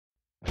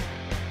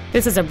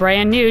This is a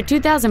brand new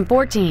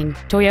 2014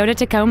 Toyota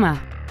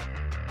Tacoma.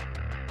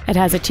 It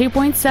has a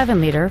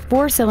 2.7-liter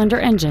four-cylinder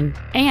engine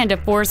and a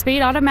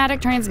 4-speed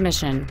automatic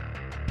transmission.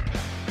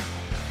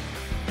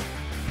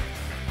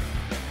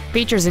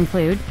 Features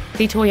include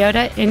the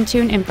Toyota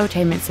Entune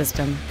infotainment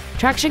system,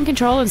 traction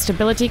control and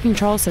stability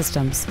control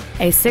systems,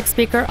 a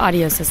 6-speaker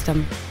audio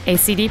system, a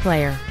CD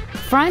player,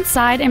 front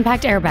side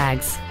impact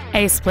airbags,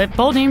 a split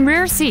folding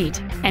rear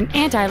seat, an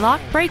anti-lock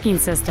braking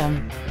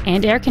system,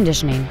 and air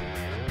conditioning.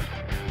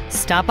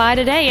 Stop by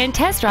today and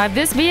test drive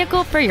this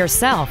vehicle for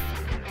yourself.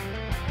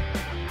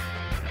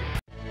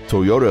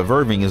 Toyota of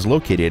Irving is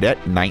located at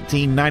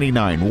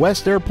 1999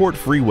 West Airport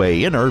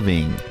Freeway in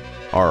Irving.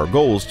 Our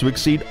goal is to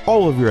exceed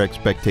all of your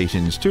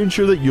expectations to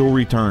ensure that you'll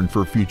return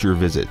for future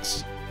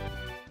visits.